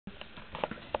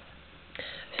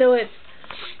So it's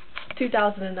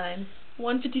 2009.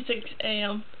 1:56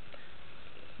 a.m.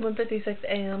 1:56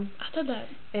 a.m. I said that.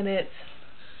 And it's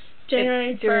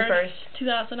January January 1st,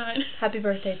 2009. Happy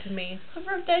birthday to me. Happy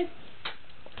birthday.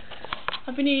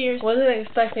 Happy New Year's. Wasn't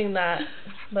expecting that,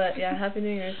 but yeah, Happy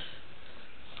New Year's.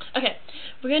 Okay,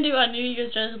 we're going to do our New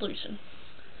Year's resolution.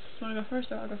 You want to go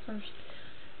first or I'll go first?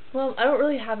 Well, I don't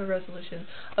really have a resolution.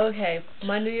 Okay,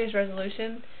 my New Year's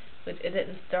resolution, which it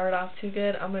didn't start off too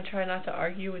good, I'm going to try not to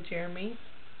argue with Jeremy.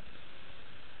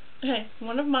 Okay,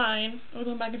 one of mine. We're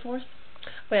going back and forth?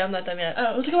 Wait, I'm not done yet.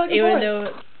 Oh, let's go back and Even forth.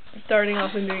 though starting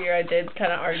off the New Year I did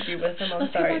kind of argue with him. I'm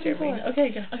sorry, Jeremy. Okay,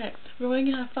 go. Okay, we're going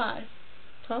to have 5.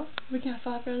 Huh? We can have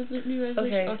 5 New Year's resolutions.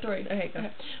 Okay. Or 3. Okay, go.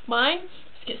 Okay. Mine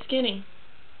is get skinny.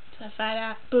 To have fat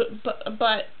ass,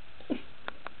 but.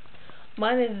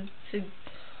 Mine is to,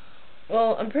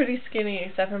 well, I'm pretty skinny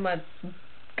except for my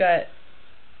gut.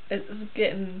 It's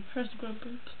getting. Hers to grow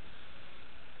boobs.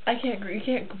 You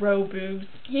can't grow boobs.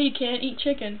 Yeah, you can eat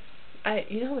chicken.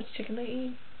 You know how much chicken I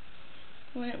eat?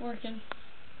 We ain't working.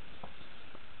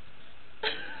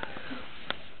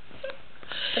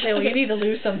 Okay, well, you need to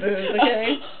lose some boobs,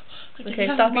 okay? Okay,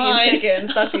 stop mine. eating chicken.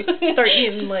 Start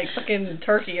eating, like, fucking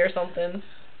turkey or something.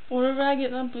 Whenever I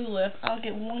get my boob lift, I'll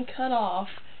get one cut off.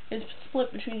 It's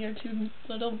split between your 2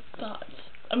 little dots.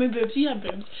 I mean boobs. You have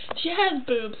boobs. She has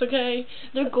boobs, okay?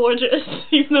 They're gorgeous,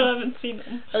 even though I haven't seen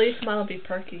them. At least mine will be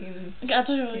perky. And, okay, I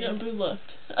told you I was getting a boob lift.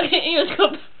 Okay, anyways, go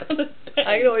to the thing.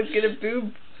 I can always get a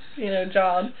boob,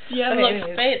 job. Yeah, okay, look,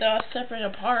 anyways. fate though, I separate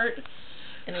apart.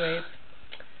 Anyways.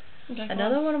 Okay,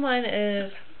 Another one of mine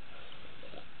is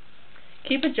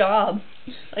keep a job.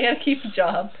 I gotta keep a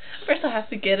job. First I have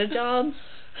to get a job,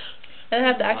 and I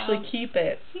have to actually keep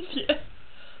it. Yeah.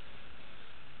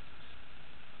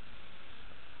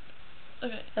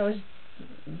 Okay.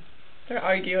 They're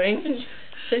arguing.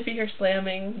 So if you hear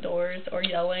slamming doors or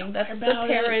yelling, that's the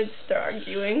parents. They're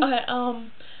arguing. Okay,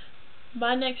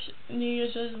 my next New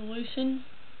Year's resolution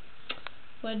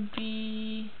would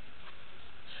be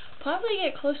probably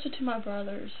get closer to my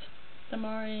brothers than I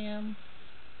already am.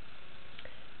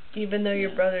 Even though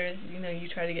your brothers, you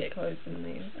try to get close and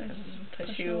they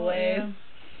push you away. Yeah.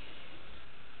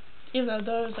 Even though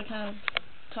those that kind of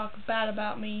talk bad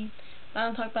about me, I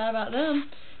don't talk bad about them.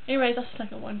 Anyways, that's the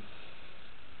second one.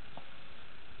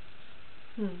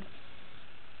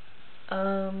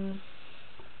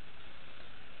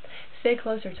 Stay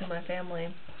closer to my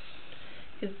family.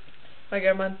 Because my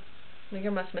grandma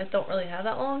Smith don't really have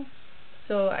that long,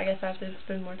 so I guess I have to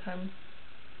spend more time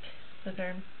with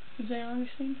her. St.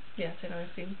 Augustine? Yeah, St.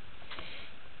 Augustine.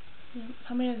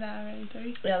 How many is that already?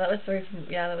 3? Yeah, that was 3.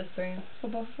 That was 3. For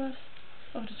both of us?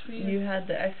 Oh, just for you? You had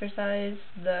the exercise,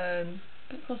 the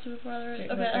get closer to brothers.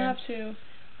 Okay, I have 2.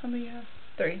 How many you have?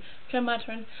 3. Okay, my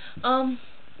turn. My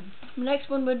next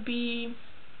one would be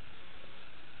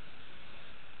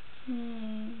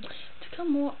to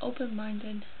become more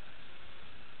open-minded.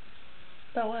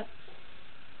 About what?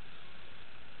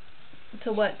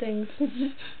 To what things?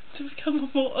 To become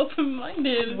more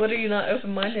open-minded. What are you not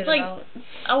open-minded about?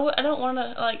 I don't want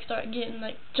to start getting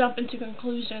jump into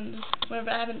conclusions whenever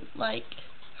I haven't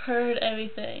heard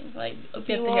everything.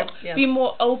 Be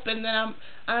more open than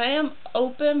I am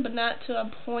open, but not to a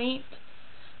point.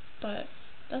 But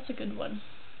that's a good one.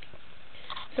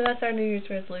 So that's our New Year's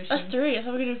resolution. That's 3. I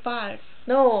thought we could do 5.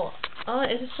 No.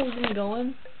 Is it still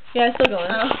going? Yeah, it's still going.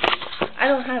 I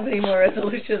don't have any more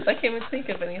resolutions. I can't even think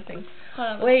of anything. Hold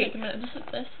on, wait. Take a minute.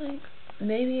 This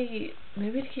maybe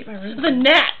to keep my room. The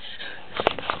gnat.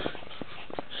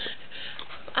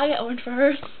 I got one for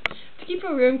her. To keep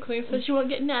her room clean so she won't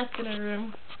get gnats in her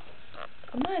room.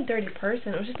 I'm not a dirty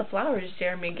person. It was just the flowers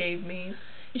Jeremy gave me.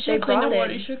 You should clean the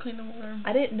water. You should clean the water.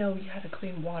 I didn't know you had to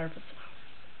clean water for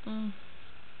flowers.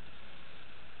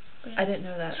 Yeah. I didn't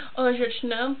know that. Oh, you should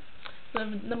know. The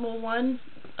number 1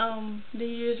 New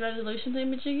Year's resolution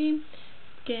thing, Jiggy.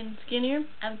 Getting skinnier.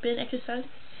 I've been exercising.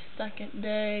 Second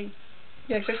day.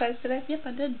 You exercised today? Yep,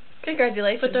 I did.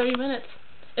 Congratulations. For 30 minutes.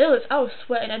 I was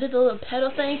sweating. I did the little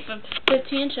pedal thing for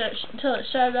 15 until it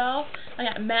shut off. I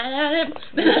got mad at it.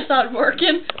 Then I started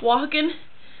walking.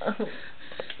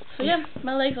 So yeah,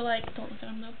 my legs are don't look at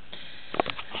them though.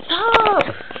 Stop!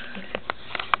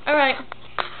 Alright.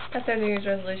 That's our New Year's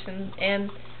resolution.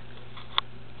 And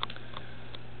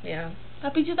yeah.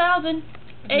 Happy 2000.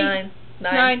 9.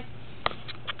 Nine.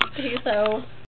 So